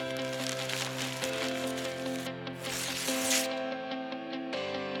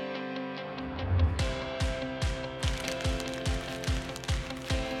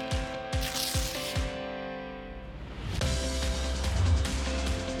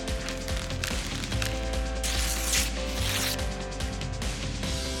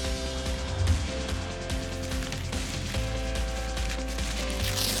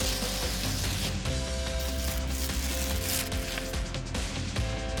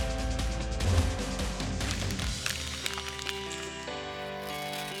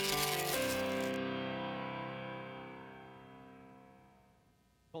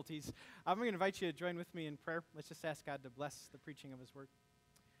difficulties, I'm going to invite you to join with me in prayer. Let's just ask God to bless the preaching of His Word.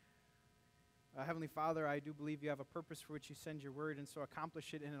 Heavenly Father, I do believe you have a purpose for which you send your Word, and so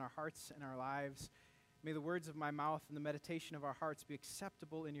accomplish it in our hearts and our lives. May the words of my mouth and the meditation of our hearts be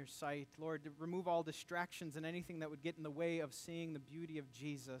acceptable in your sight. Lord, remove all distractions and anything that would get in the way of seeing the beauty of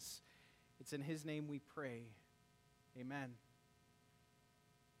Jesus. It's in His name we pray. Amen.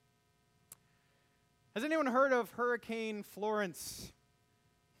 Has anyone heard of Hurricane Florence?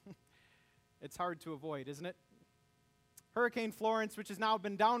 It's hard to avoid, isn't it? Hurricane Florence, which has now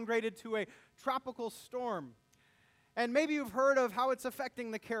been downgraded to a tropical storm. And maybe you've heard of how it's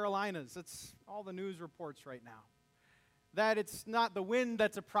affecting the Carolinas. It's all the news reports right now. That it's not the wind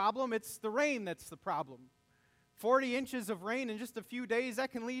that's a problem, it's the rain that's the problem. 40 inches of rain in just a few days,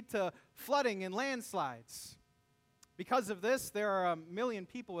 that can lead to flooding and landslides. Because of this, there are 1 million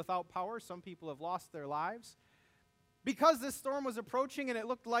people without power. Some people have lost their lives. Because this storm was approaching and it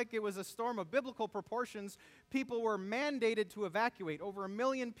looked like it was a storm of biblical proportions, people were mandated to evacuate. Over 1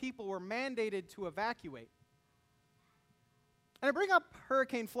 million people were mandated to evacuate. And I bring up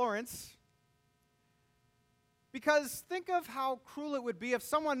Hurricane Florence because think of how cruel it would be if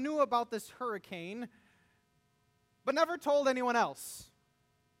someone knew about this hurricane but never told anyone else.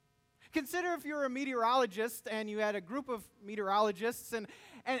 Consider if you're a meteorologist and you had a group of meteorologists and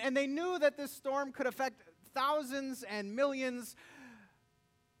they knew that this storm could affect thousands and millions,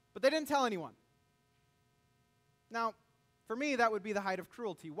 but they didn't tell anyone. Now, for me, that would be the height of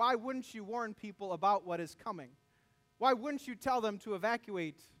cruelty. Why wouldn't you warn people about what is coming? Why wouldn't you tell them to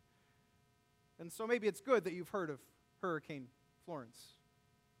evacuate? And so maybe it's good that you've heard of Hurricane Florence.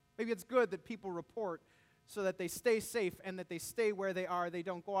 Maybe it's good that people report so that they stay safe and that they stay where they are. They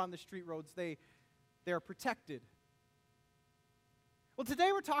don't go on the street roads. They're protected. Well,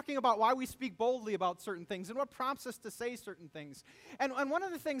 today we're talking about why we speak boldly about certain things and what prompts us to say certain things. And one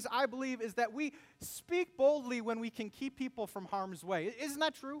of the things I believe is that we speak boldly when we can keep people from harm's way. Isn't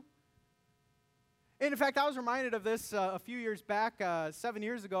that true? And in fact, I was reminded of this a few years back, 7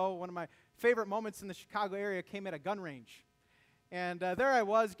 years ago. One of my favorite moments in the Chicago area came at a gun range. And there I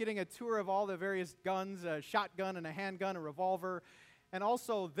was getting a tour of all the various guns, a shotgun and a handgun, a revolver, and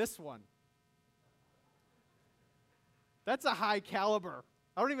also this one. That's a high caliber.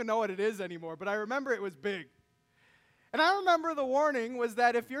 I don't even know what it is anymore, but I remember it was big. And I remember the warning was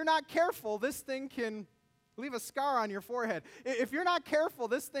that if you're not careful, this thing can leave a scar on your forehead. If you're not careful,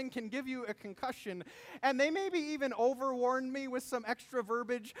 this thing can give you a concussion. And they maybe even overwarned me with some extra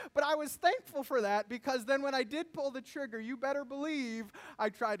verbiage, but I was thankful for that because then when I did pull the trigger, you better believe I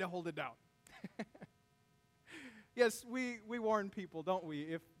tried to hold it down. Yes, we warn people, don't we,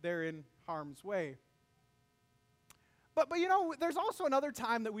 if they're in harm's way. But you know, there's also another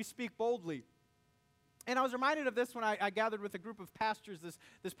time that we speak boldly. And I was reminded of this when I gathered with a group of pastors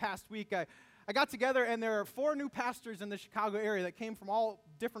this past week. I got together, and there are 4 new pastors in the Chicago area that came from all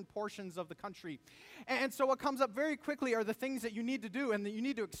different portions of the country. And so what comes up very quickly are the things that you need to do and that you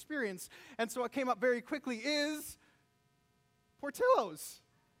need to experience. And so what came up very quickly is Portillo's.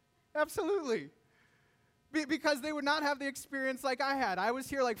 Absolutely. Because they would not have the experience like I had. I was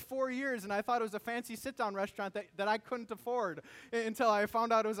here like 4 years, and I thought it was a fancy sit-down restaurant that I couldn't afford until I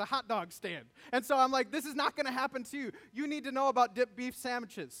found out it was a hot dog stand. And so I'm like, this is not going to happen to you. You need to know about dipped beef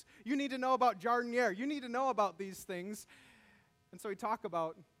sandwiches. You need to know about jardiniere. You need to know about these things. And so we talk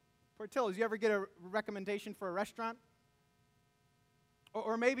about Portillo's. You ever get a recommendation for a restaurant?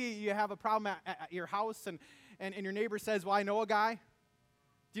 Or maybe you have a problem at your house, and your neighbor says, well, I know a guy.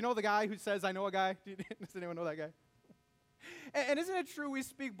 Do you know the guy who says, I know a guy? Does anyone know that guy? And isn't it true we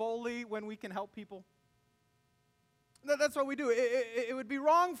speak boldly when we can help people? That's what we do. It would be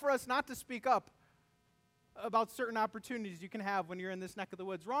wrong for us not to speak up about certain opportunities you can have when you're in this neck of the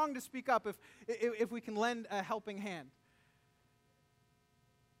woods. Wrong to speak up if we can lend a helping hand.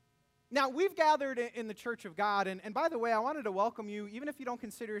 Now, we've gathered in the Church of God, and by the way, I wanted to welcome you, even if you don't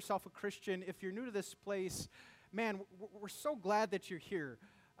consider yourself a Christian, if you're new to this place, man, we're so glad that you're here.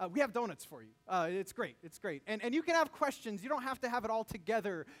 We have donuts for you. It's great. It's great. And you can have questions. You don't have to have it all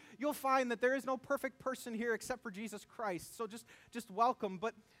together. You'll find that there is no perfect person here except for Jesus Christ. So just welcome.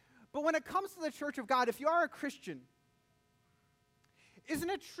 But when it comes to the Church of God, if you are a Christian,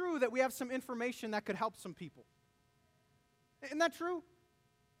 isn't it true that we have some information that could help some people? Isn't that true?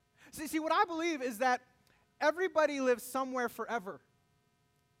 See, what I believe is that everybody lives somewhere forever.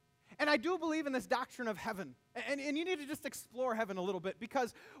 And I do believe in this doctrine of heaven. And you need to just explore heaven a little bit,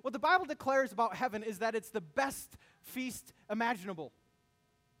 because what the Bible declares about heaven is that it's the best feast imaginable.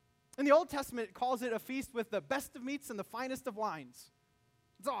 In the Old Testament, it calls it a feast with the best of meats and the finest of wines.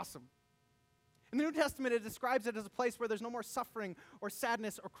 It's awesome. In the New Testament, it describes it as a place where there's no more suffering or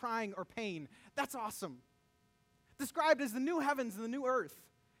sadness or crying or pain. That's awesome. Described as the new heavens and the new earth.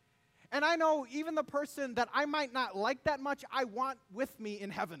 And I know even the person that I might not like that much, I want with me in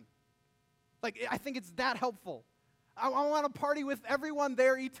heaven. Like, I think it's that helpful. I want to party with everyone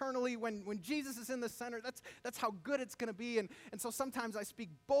there eternally when Jesus is in the center. That's how good it's going to be. And so sometimes I speak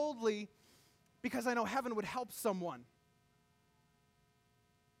boldly because I know heaven would help someone.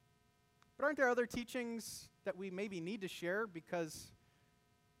 But aren't there other teachings that we maybe need to share because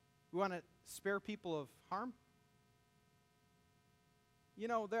we want to spare people of harm? You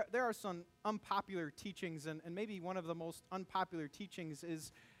know, there are some unpopular teachings, and maybe one of the most unpopular teachings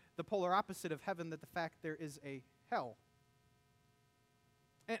is the polar opposite of heaven, that the fact there is a hell.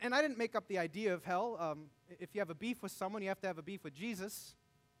 And I didn't make up the idea of hell. If you have a beef with someone, you have to have a beef with Jesus.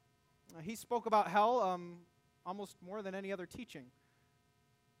 He spoke about hell almost more than any other teaching.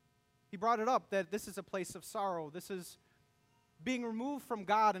 He brought it up that this is a place of sorrow. This is being removed from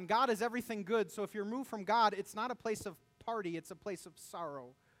God, and God is everything good. So if you're removed from God, it's not a place of party, it's a place of sorrow.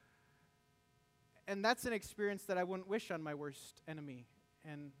 And that's an experience that I wouldn't wish on my worst enemy.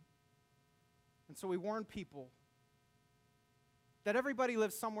 And so we warn people that everybody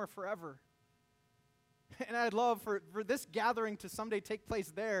lives somewhere forever. And I'd love for this gathering to someday take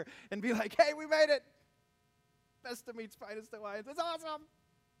place there and be like, hey, we made it. Best of meats, finest of wines. It's awesome.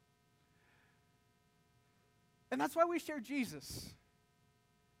 And that's why we share Jesus.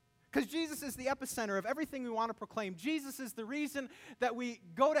 Because Jesus is the epicenter of everything we want to proclaim. Jesus is the reason that we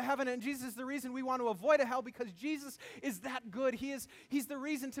go to heaven, and Jesus is the reason we want to avoid a hell, because Jesus is that good. He's the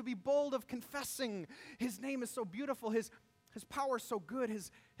reason to be bold of confessing. His name is so beautiful. His power is so good.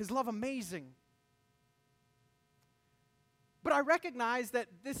 His love amazing. But I recognize that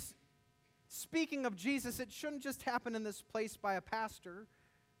this speaking of Jesus, it shouldn't just happen in this place by a pastor.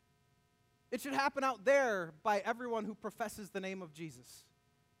 It should happen out there by everyone who professes the name of Jesus.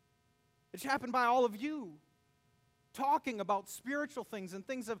 It should happen by all of you, talking about spiritual things and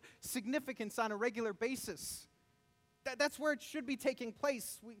things of significance on a regular basis. That's where it should be taking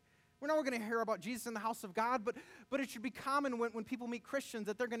place. We're not going to hear about Jesus in the house of God, but it should be common when people meet Christians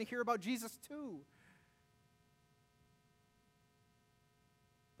that they're going to hear about Jesus too.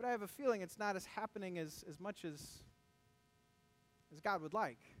 But I have a feeling it's not as happening as much as God would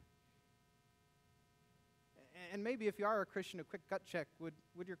like. And maybe if you are a Christian, a quick gut check, would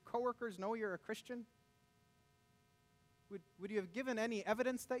your coworkers know you're a Christian? Would you have given any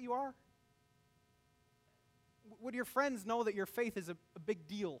evidence that you are? Would your friends know that your faith is a big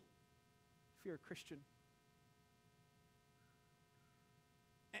deal if you're a Christian?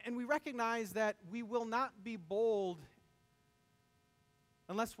 And we recognize that we will not be bold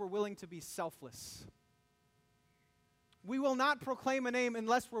unless we're willing to be selfless. We will not proclaim a name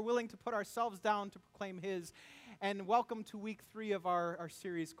unless we're willing to put ourselves down to proclaim His. And welcome to week 3 of our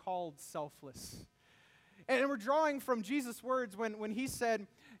series called Selfless. And we're drawing from Jesus' words when He said,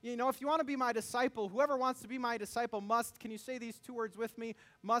 you know, if you want to be my disciple, whoever wants to be my disciple must, can you say these 2 words with me?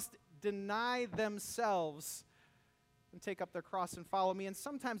 Must deny themselves and take up their cross and follow me. And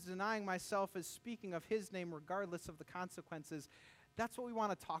sometimes denying myself is speaking of His name regardless of the consequences. That's what we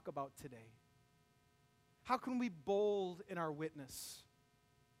want to talk about today. How can we be bold in our witness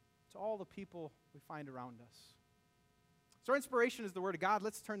to all the people we find around us? So our inspiration is the Word of God.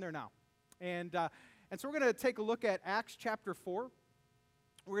 Let's turn there now. And so we're going to take a look at Acts chapter 4.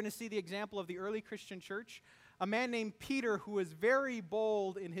 We're going to see the example of the early Christian church, a man named Peter who was very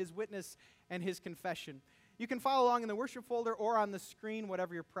bold in his witness and his confession. You can follow along in the worship folder or on the screen,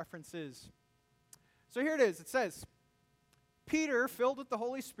 whatever your preference is. So here it is. It says, Peter, filled with the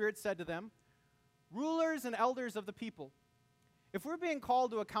Holy Spirit, said to them, rulers and elders of the people, if we're being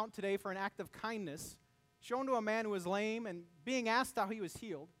called to account today for an act of kindness shown to a man who was lame and being asked how he was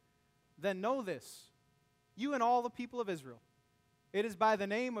healed, then know this, you and all the people of Israel, it is by the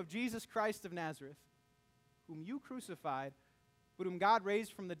name of Jesus Christ of Nazareth, whom you crucified, but whom God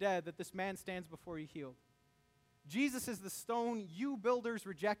raised from the dead, that this man stands before you healed. Jesus is the stone you builders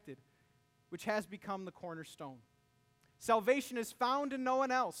rejected, which has become the cornerstone. Salvation is found in no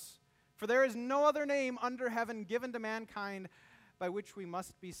one else, for there is no other name under heaven given to mankind by which we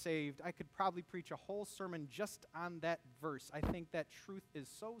must be saved. I could probably preach a whole sermon just on that verse. I think that truth is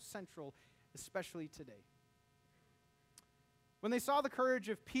so central, especially today. When they saw the courage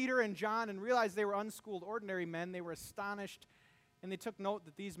of Peter and John and realized they were unschooled, ordinary men, they were astonished, and they took note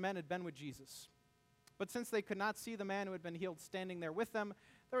that these men had been with Jesus. But since they could not see the man who had been healed standing there with them,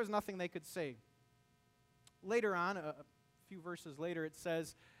 there was nothing they could say. Later on, a few verses later, it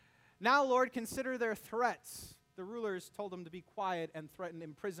says, now, Lord, consider their threats. The rulers told them to be quiet and threatened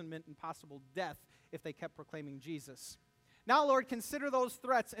imprisonment and possible death if they kept proclaiming Jesus. Now, Lord, consider those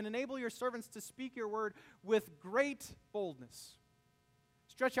threats and enable your servants to speak your word with great boldness.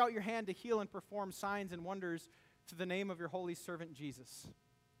 Stretch out your hand to heal and perform signs and wonders through the name of your holy servant Jesus.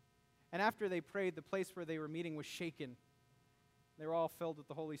 And after they prayed, the place where they were meeting was shaken. They were all filled with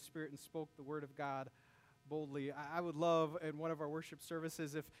the Holy Spirit and spoke the word of God boldly. I would love in one of our worship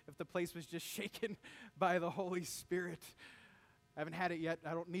services if the place was just shaken by the Holy Spirit. I haven't had it yet.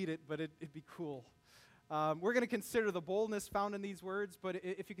 I don't need it, but it'd be cool. We're going to consider the boldness found in these words, but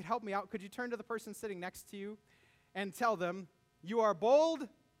if you could help me out, could you turn to the person sitting next to you and tell them, you are bold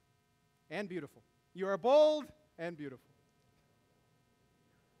and beautiful. You are bold and beautiful.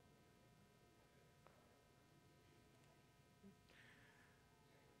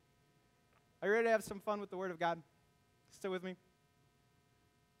 Are you ready to have some fun with the Word of God? Still with me?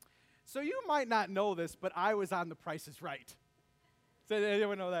 So you might not know this, but I was on The Price is Right. Does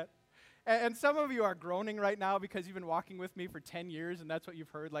anyone know that? And some of you are groaning right now because you've been walking with me for 10 years, and that's what you've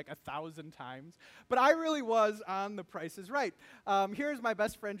heard like 1,000 times. But I really was on The Price is Right. Here's my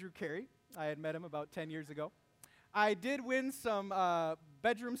best friend, Drew Carey. I had met him about 10 years ago. I did win some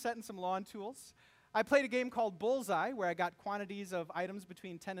bedroom set and some lawn tools. I played a game called Bullseye, where I got quantities of items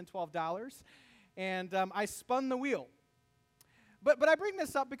between $10 and $12, and I spun the wheel. But I bring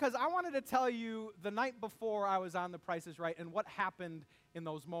this up because I wanted to tell you the night before I was on The Price is Right and what happened in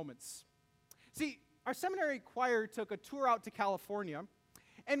those moments. See, our seminary choir took a tour out to California,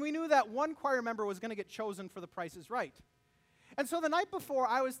 and we knew that one choir member was going to get chosen for The Price is Right. And so the night before,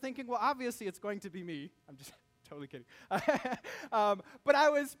 I was thinking, well, obviously it's going to be me. I'm just totally kidding. But I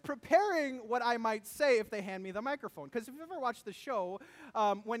was preparing what I might say if they hand me the microphone. Because if you've ever watched the show,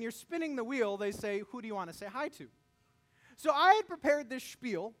 when you're spinning the wheel, they say, who do you want to say hi to? So I had prepared this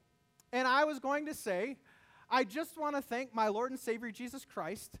spiel, and I was going to say, I just want to thank my Lord and Savior Jesus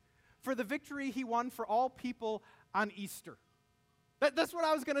Christ for the victory he won for all people on Easter. That's what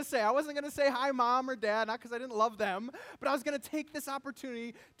I was going to say. I wasn't going to say hi, Mom or Dad, not because I didn't love them, but I was going to take this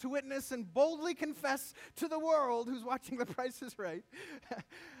opportunity to witness and boldly confess to the world who's watching The Price is Right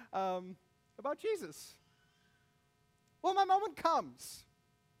about Jesus. Well, my moment comes,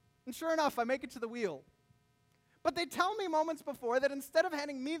 and sure enough, I make it to the wheel. But they tell me moments before that instead of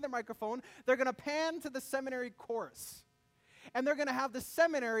handing me the microphone, they're going to pan to the seminary chorus. And they're going to have the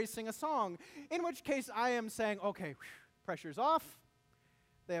seminary sing a song, in which case I am saying, okay, pressure's off.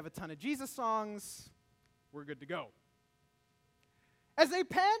 They have a ton of Jesus songs. We're good to go. As they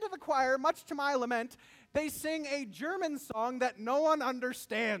pan to the choir, much to my lament, they sing a German song that no one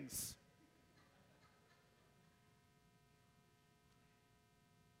understands.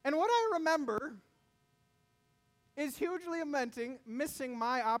 And what I remember is hugely lamenting missing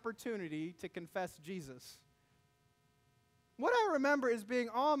my opportunity to confess Jesus. What I remember is being,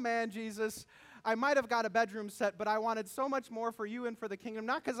 oh man, Jesus, I might have got a bedroom set, but I wanted so much more for you and for the kingdom,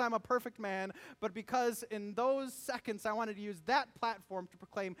 not because I'm a perfect man, but because in those seconds I wanted to use that platform to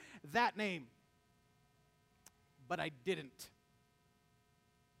proclaim that name. But I didn't.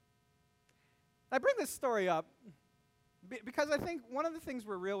 I bring this story up because I think one of the things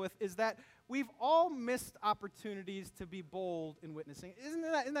we're real with is that we've all missed opportunities to be bold in witnessing.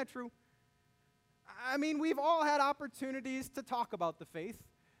 Isn't that true? I mean, we've all had opportunities to talk about the faith.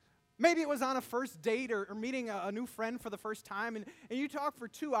 Maybe it was on a first date or meeting a new friend for the first time, and you talk for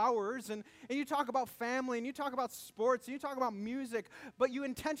 2 hours, and you talk about family, and you talk about sports, and you talk about music, but you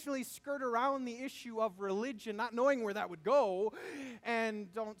intentionally skirt around the issue of religion, not knowing where that would go,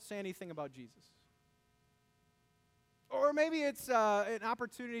 and don't say anything about Jesus. Or maybe it's an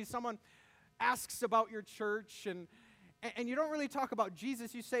opportunity, someone asks about your church, and you don't really talk about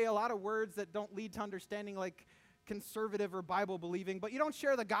Jesus. You say a lot of words that don't lead to understanding, like conservative or Bible believing, but you don't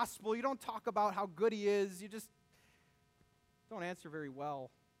share the gospel. You don't talk about how good he is. You just don't answer very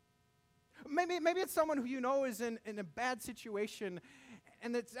well. Maybe it's someone who you know is in a bad situation,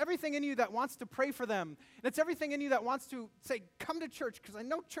 and it's everything in you that wants to pray for them. And it's everything in you that wants to say, come to church, because I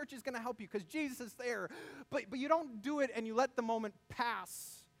know church is going to help you, because Jesus is there. But you don't do it, and you let the moment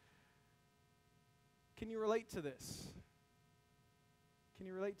pass. Can you relate to this? Can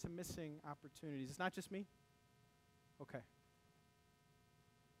you relate to missing opportunities? It's not just me? Okay.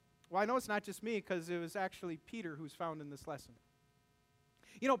 Well, I know it's not just me because it was actually Peter who's found in this lesson.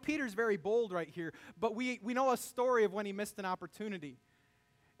 You know, Peter's very bold right here, but we know a story of when he missed an opportunity.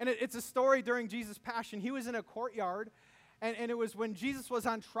 And it's a story during Jesus' passion. He was in a courtyard, and it was when Jesus was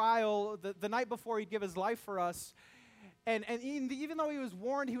on trial the night before he'd give his life for us. And even though he was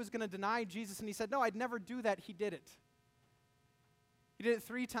warned he was going to deny Jesus, and he said, no, I'd never do that, he did it. He did it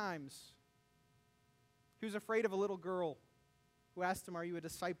 3 times. He was afraid of a little girl who asked him, are you a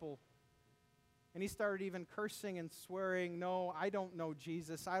disciple? And he started even cursing and swearing, "No, I don't know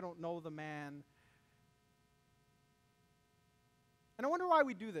Jesus. I don't know the man." And I wonder why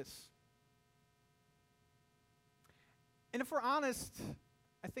we do this. And if we're honest,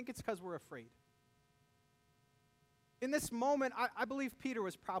 I think it's because we're afraid. In this moment, I believe Peter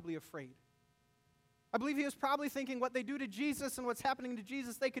was probably afraid. I believe he was probably thinking, what they do to Jesus and what's happening to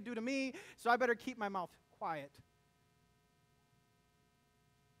Jesus, they could do to me, so I better keep my mouth quiet.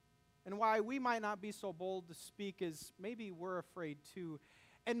 And why we might not be so bold to speak is maybe we're afraid too.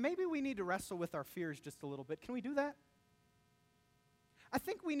 And maybe we need to wrestle with our fears just a little bit. Can we do that? I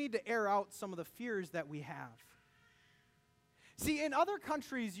think we need to air out some of the fears that we have. See, in other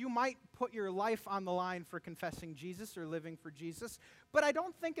countries, you might put your life on the line for confessing Jesus or living for Jesus, but I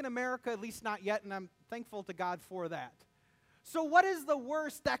don't think in America, at least not yet, and I'm thankful to God for that. So what is the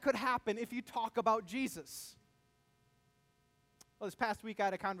worst that could happen if you talk about Jesus? Well, this past week I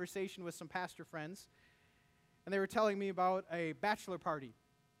had a conversation with some pastor friends, and they were telling me about a bachelor party.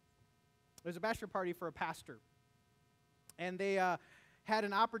 There's a bachelor party for a pastor, and they had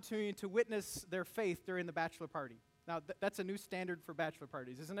an opportunity to witness their faith during the bachelor party. Now, that's a new standard for bachelor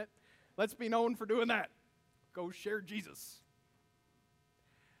parties, isn't it? Let's be known for doing that. Go share Jesus.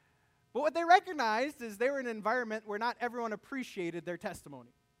 But what they recognized is they were in an environment where not everyone appreciated their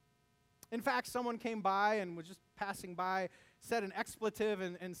testimony. In fact, someone came by and was just passing by, said an expletive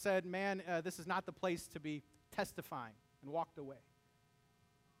and said, "Man, this is not the place to be testifying," and walked away.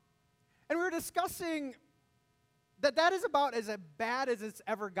 And we were discussing that is about as bad as it's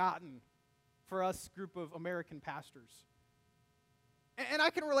ever gotten for us group of American pastors. And I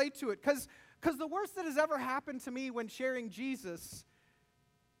can relate to it, because the worst that has ever happened to me when sharing Jesus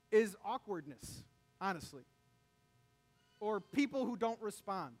is awkwardness, honestly, or people who don't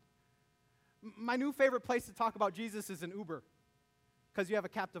respond. My new favorite place to talk about Jesus is in Uber, because you have a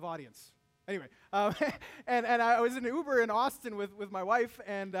captive audience. Anyway, and I was in an Uber in Austin with my wife,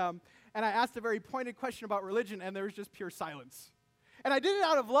 and I asked a very pointed question about religion, and there was just pure silence. And I did it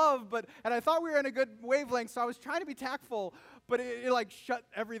out of love, and I thought we were in a good wavelength, so I was trying to be tactful, but it like shut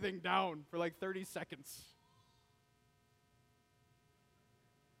everything down for like 30 seconds.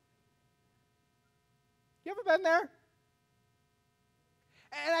 You ever been there?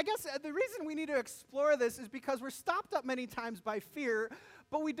 And I guess the reason we need to explore this is because we're stopped up many times by fear,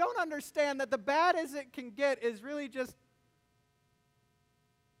 but we don't understand that the bad as it can get is really just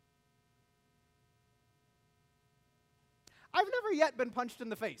I've never yet been punched in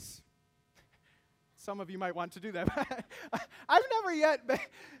the face. Some of you might want to do that. I've never yet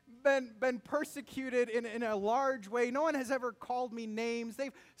been persecuted in a large way. No one has ever called me names.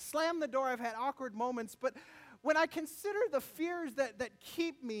 They've slammed the door. I've had awkward moments. But when I consider the fears that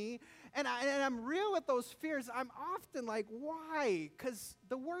keep me, and I'm real with those fears, I'm often like, why? Because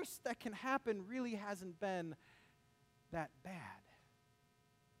the worst that can happen really hasn't been that bad.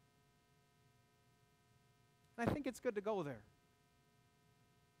 And I think it's good to go there.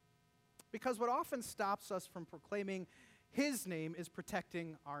 Because what often stops us from proclaiming His name is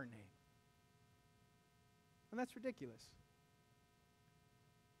protecting our name. And that's ridiculous.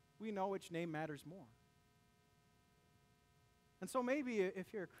 We know which name matters more. And so maybe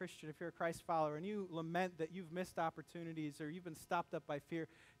if you're a Christian, if you're a Christ follower, and you lament that you've missed opportunities or you've been stopped up by fear,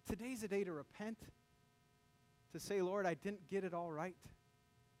 today's a day to repent, to say, Lord, I didn't get it all right.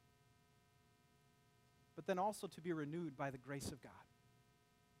 But then also to be renewed by the grace of God,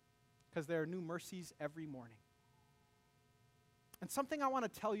 because there are new mercies every morning. And something I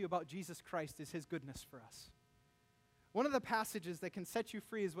want to tell you about Jesus Christ is His goodness for us. One of the passages that can set you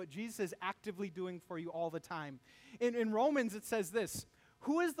free is what Jesus is actively doing for you all the time. In Romans, it says this: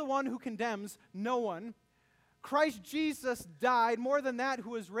 who is the one who condemns? No one. Christ Jesus died. More than that,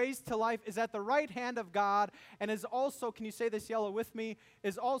 who was raised to life, is at the right hand of God, and is also, can you say this yellow with me,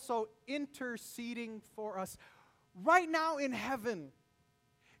 is also interceding for us. Right now in heaven,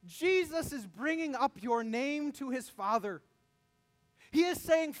 Jesus is bringing up your name to His Father. He is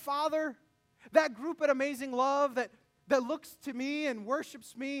saying, Father, that group at Amazing Love that looks to me and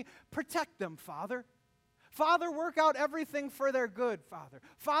worships me, protect them, Father. Father, work out everything for their good, Father.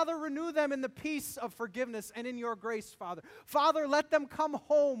 Father, renew them in the peace of forgiveness and in your grace, Father. Father, let them come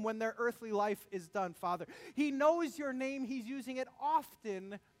home when their earthly life is done, Father. He knows your name. He's using it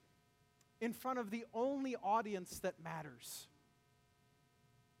often in front of the only audience that matters,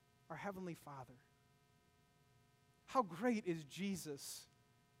 our Heavenly Father. How great is Jesus,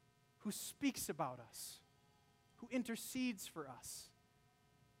 who speaks about us, who intercedes for us,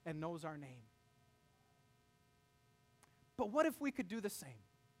 and knows our name. But what if we could do the same?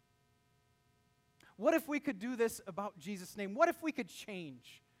 What if we could do this about Jesus' name? What if we could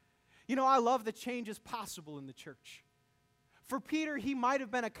change? You know, I love that change is possible in the church. For Peter, he might have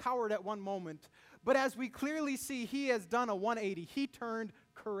been a coward at one moment, but as we clearly see, he has done a 180. He turned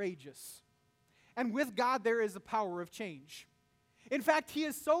courageous. And with God, there is the power of change. In fact, he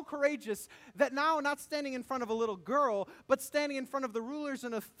is so courageous that now, not standing in front of a little girl, but standing in front of the rulers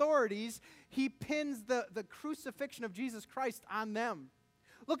and authorities, he pins the crucifixion of Jesus Christ on them.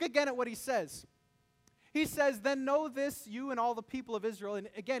 Look again at what he says. He says, "Then know this, you and all the people of Israel." And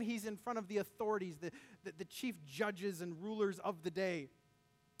again, he's in front of the authorities, the chief judges and rulers of the day.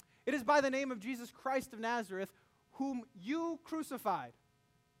 "It is by the name of Jesus Christ of Nazareth, whom you crucified,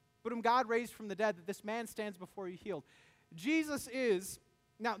 but whom God raised from the dead, that this man stands before you healed." Jesus is,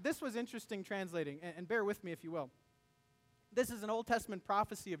 now this was interesting translating, and bear with me if you will. This is an Old Testament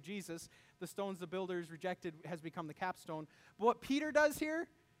prophecy of Jesus. The stones the builders rejected has become the capstone. But what Peter does here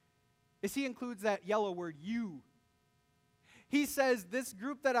is he includes that yellow word, you. He says, this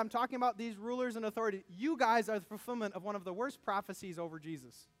group that I'm talking about, these rulers and authorities, you guys are the fulfillment of one of the worst prophecies over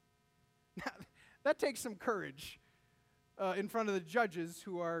Jesus. Now, that takes some courage in front of the judges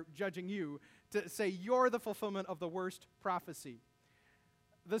who are judging you to say you're the fulfillment of the worst prophecy.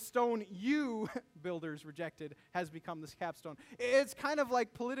 The stone you builders rejected has become this capstone. It's kind of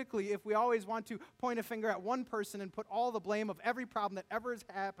like politically, if we always want to point a finger at one person and put all the blame of every problem that ever has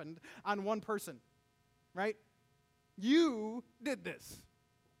happened on one person, right? You did this.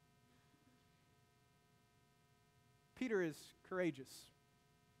 Peter is courageous.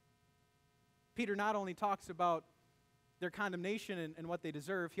 Peter not only talks about their condemnation and what they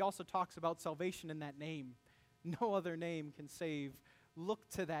deserve, he also talks about salvation in that name. No other name can save. Look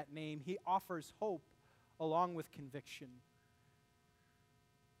to that name. He offers hope along with conviction.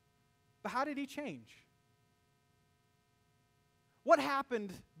 But how did he change? What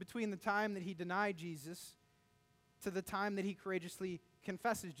happened between the time that he denied Jesus to the time that he courageously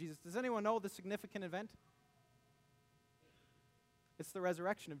confesses Jesus? Does anyone know the significant event? It's the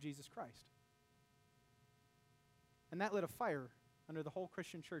resurrection of Jesus Christ. And that lit a fire under the whole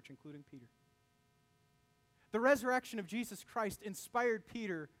Christian church, including Peter. The resurrection of Jesus Christ inspired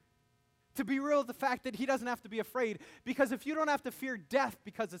Peter to be real with the fact that he doesn't have to be afraid, because if you don't have to fear death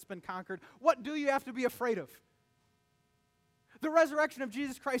because it's been conquered, what do you have to be afraid of? The resurrection of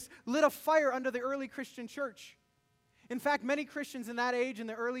Jesus Christ lit a fire under the early Christian church. In fact, many Christians in that age, in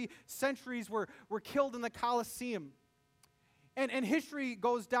the early centuries, were killed in the Colosseum. And history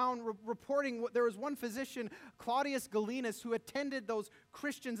goes down reporting, there was one physician, Claudius Galenus, who attended those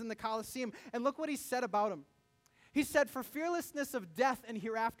Christians in the Colosseum. And look what he said about them. He said, "For fearlessness of death and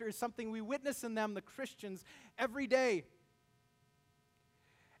hereafter is something we witness in them, the Christians, every day."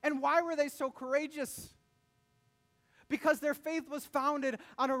 And why were they so courageous? Because their faith was founded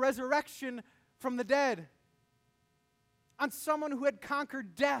on a resurrection from the dead, on someone who had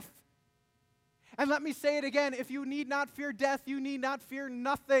conquered death. And let me say it again, if you need not fear death, you need not fear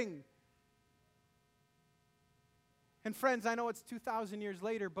nothing. And friends, I know it's 2,000 years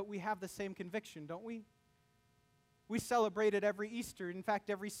later, but we have the same conviction, don't we? We celebrate it every Easter. In fact,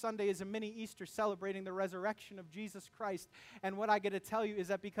 every Sunday is a mini Easter celebrating the resurrection of Jesus Christ. And what I get to tell you is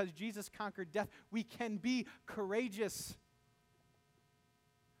that because Jesus conquered death, we can be courageous.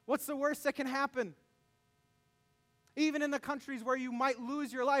 What's the worst that can happen? Even in the countries where you might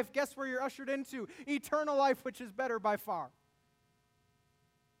lose your life, guess where you're ushered into? Eternal life, which is better by far.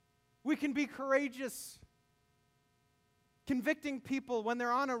 We can be courageous, convicting people when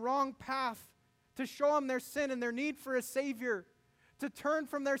they're on a wrong path, to show them their sin and their need for a Savior, to turn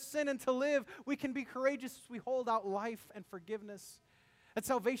from their sin and to live. We can be courageous as we hold out life and forgiveness. That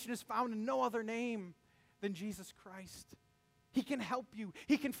salvation is found in no other name than Jesus Christ. He can help you.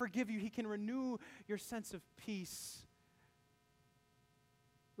 He can forgive you. He can renew your sense of peace.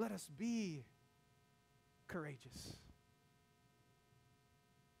 Let us be courageous.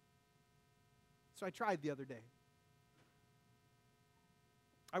 So I tried the other day.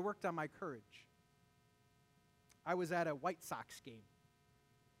 I worked on my courage. I was at a White Sox game.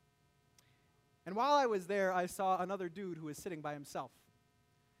 And while I was there, I saw another dude who was sitting by himself.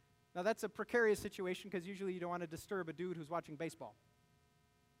 Now, that's a precarious situation because usually you don't want to disturb a dude who's watching baseball.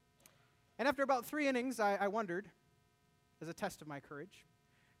 And after about 3 innings, I wondered, as a test of my courage,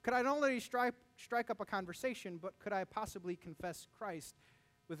 could I not only strike up a conversation, but could I possibly confess Christ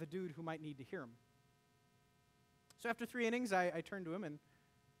with a dude who might need to hear him? So after 3 innings, I turned to him and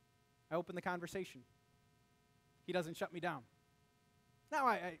I opened the conversation. He doesn't shut me down. Now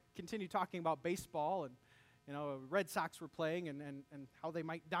I continue talking about baseball and Red Sox were playing and how they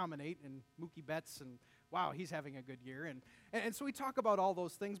might dominate, and Mookie Betts, and wow, he's having a good year. And so we talk about all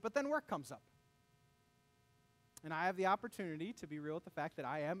those things, but then work comes up. And I have the opportunity to be real with the fact that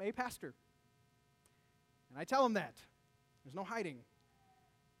I am a pastor. And I tell him that. There's no hiding.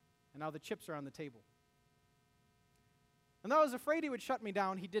 And now the chips are on the table. And though I was afraid he would shut me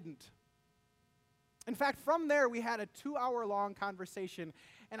down, he didn't. In fact, from there, we had a 2-hour-long conversation,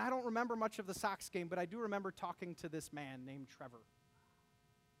 and I don't remember much of the Sox game, but I do remember talking to this man named Trevor.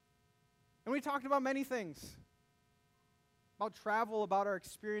 And we talked about many things. About travel, about our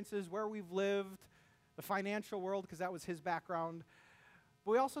experiences, where we've lived, the financial world, because that was his background.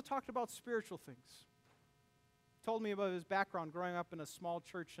 But we also talked about spiritual things. Told me about his background growing up in a small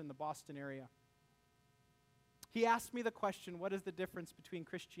church in the Boston area. He asked me the question, what is the difference between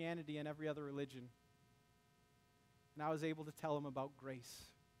Christianity and every other religion? And I was able to tell him about grace.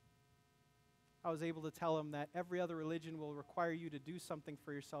 I was able to tell him that every other religion will require you to do something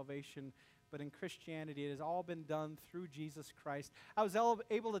for your salvation, but in Christianity, it has all been done through Jesus Christ. I was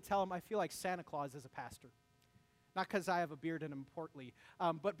able to tell him I feel like Santa Claus as a pastor. Not because I have a beard and am portly,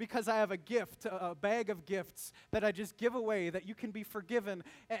 but because I have a gift, a bag of gifts that I just give away, that you can be forgiven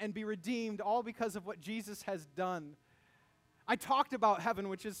and be redeemed, all because of what Jesus has done. I talked about heaven,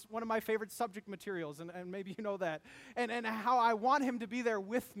 which is one of my favorite subject materials, and maybe you know that, and how I want him to be there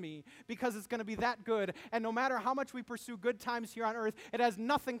with me because it's going to be that good. And no matter how much we pursue good times here on earth, it has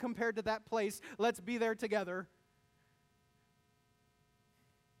nothing compared to that place. Let's be there together.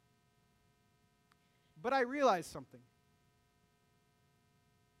 But I realized something.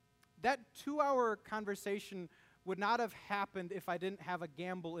 That 2-hour conversation would not have happened if I didn't have a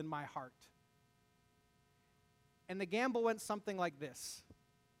gamble in my heart. And the gamble went something like this.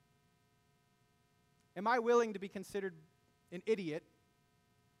 Am I willing to be considered an idiot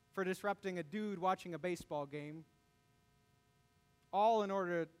for disrupting a dude watching a baseball game, all in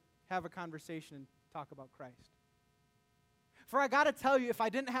order to have a conversation and talk about Christ? For I got to tell you, if I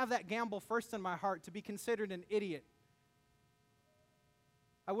didn't have that gamble first in my heart to be considered an idiot,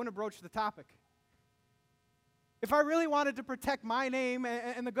 I wouldn't have broached the topic. If I really wanted to protect my name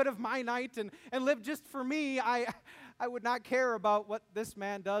and the good of my night and live just for me, I would not care about what this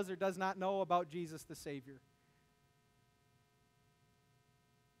man does or does not know about Jesus the Savior.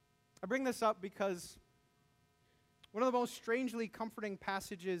 I bring this up because one of the most strangely comforting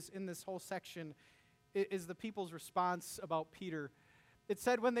passages in this whole section is the people's response about Peter. It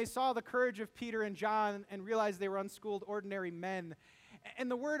said, when they saw the courage of Peter and John and realized they were unschooled, ordinary men.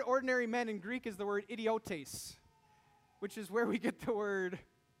 And the word ordinary men in Greek is the word idiotes, which is where we get the word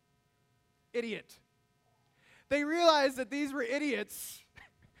idiot. They realized that these were idiots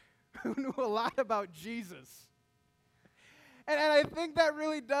who knew a lot about Jesus. And I think that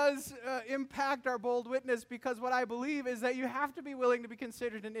really does impact our bold witness, because what I believe is that you have to be willing to be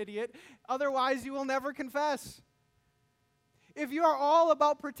considered an idiot. Otherwise, you will never confess. If you are all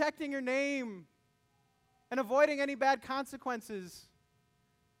about protecting your name and avoiding any bad consequences,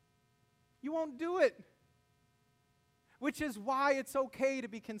 you won't do it. Which is why it's okay to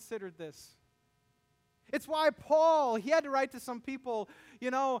be considered this. It's why Paul, he had to write to some people,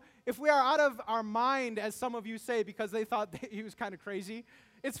 if we are out of our mind, as some of you say, because they thought that he was kind of crazy,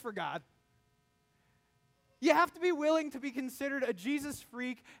 it's for God. You have to be willing to be considered a Jesus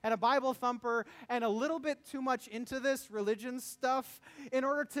freak and a Bible thumper and a little bit too much into this religion stuff in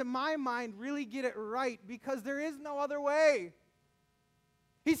order to, my mind, really get it right, because there is no other way.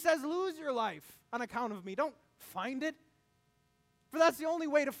 He says, lose your life on account of me. Don't find it. For that's the only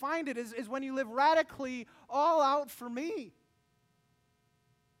way to find it is when you live radically all out for me.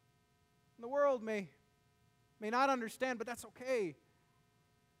 The world may not understand, but that's okay.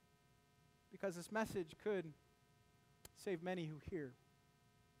 Because this message could save many who hear.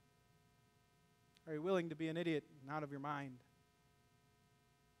 Are you willing to be an idiot and out of your mind?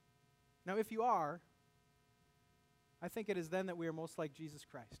 Now, if you are, I think it is then that we are most like Jesus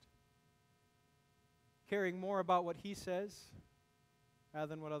Christ, caring more about what he says rather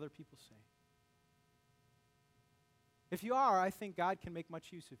than what other people say. If you are, I think God can make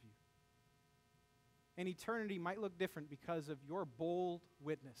much use of you. And eternity might look different because of your bold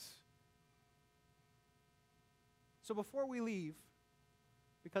witness. So before we leave,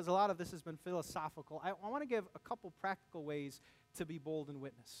 because a lot of this has been philosophical, I want to give a couple practical ways to be bold in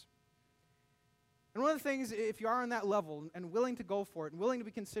witness. And one of the things, if you are on that level and willing to go for it and willing to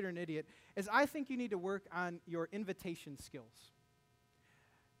be considered an idiot, is I think you need to work on your invitation skills.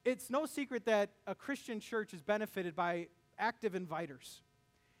 It's no secret that a Christian church is benefited by active inviters.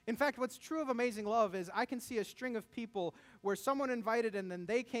 In fact, what's true of Amazing Love is I can see a string of people where someone invited and then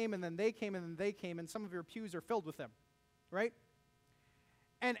they came and then they came and then they came, and some of your pews are filled with them, right?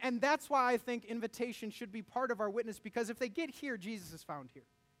 And that's why I think invitation should be part of our witness, because if they get here, Jesus is found here.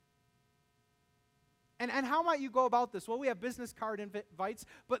 And how might you go about this? Well, we have business card invites,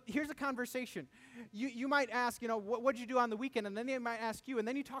 but here's a conversation. You might ask, what'd you do on the weekend? And then they might ask you, and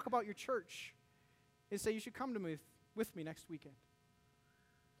then you talk about your church and say, you should come to me with me next weekend.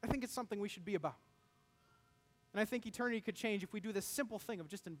 I think it's something we should be about. And I think eternity could change if we do this simple thing of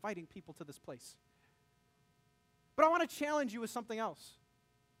just inviting people to this place. But I want to challenge you with something else,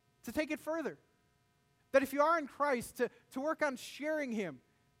 to take it further. That if you are in Christ, to work on sharing Him.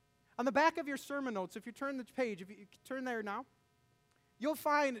 On the back of your sermon notes, if you turn the page, if you turn there now, you'll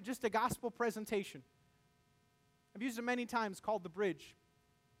find just a gospel presentation. I've used it many times, called The Bridge.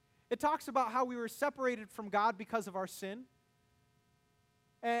 It talks about how we were separated from God because of our sin.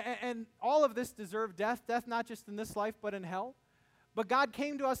 And all of this deserved death not just in this life, but in hell. But God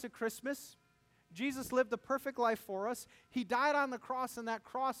came to us at Christmas. Jesus lived the perfect life for us. He died on the cross, and that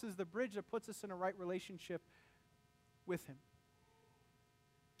cross is the bridge that puts us in a right relationship with Him.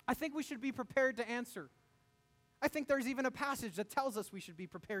 I think we should be prepared to answer. I think there's even a passage that tells us we should be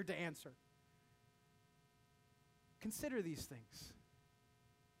prepared to answer. Consider these things.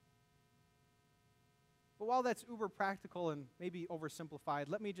 But while that's uber practical and maybe oversimplified,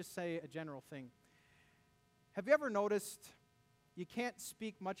 let me just say a general thing. Have you ever noticed you can't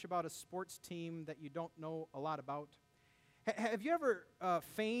speak much about a sports team that you don't know a lot about? Have you ever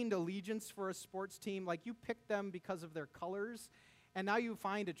feigned allegiance for a sports team? Like you picked them because of their colors, and now you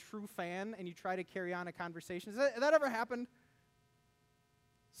find a true fan and you try to carry on a conversation. Has that ever happened?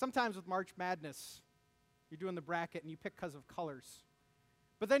 Sometimes with March Madness, you're doing the bracket and you pick because of colors.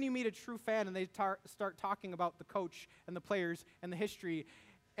 But then you meet a true fan and they start talking about the coach and the players and the history,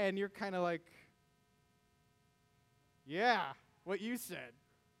 and you're kind of like, yeah, what you said.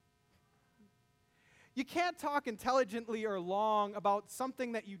 You can't talk intelligently or long about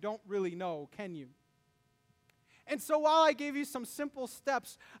something that you don't really know, can you? And so while I gave you some simple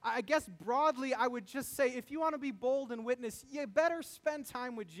steps, I guess broadly I would just say, if you want to be bold and witness, you better spend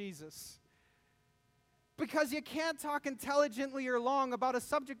time with Jesus. Because you can't talk intelligently or long about a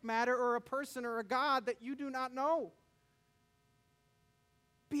subject matter or a person or a God that you do not know.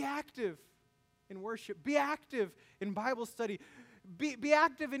 Be active in worship. Be active in Bible study. Be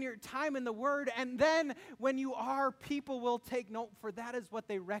active in your time in the Word. And then when you are, people will take note, for that is what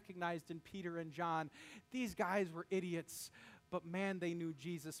they recognized in Peter and John. These guys were idiots, but man, they knew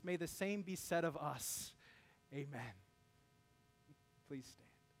Jesus. May the same be said of us. Amen. Please stand.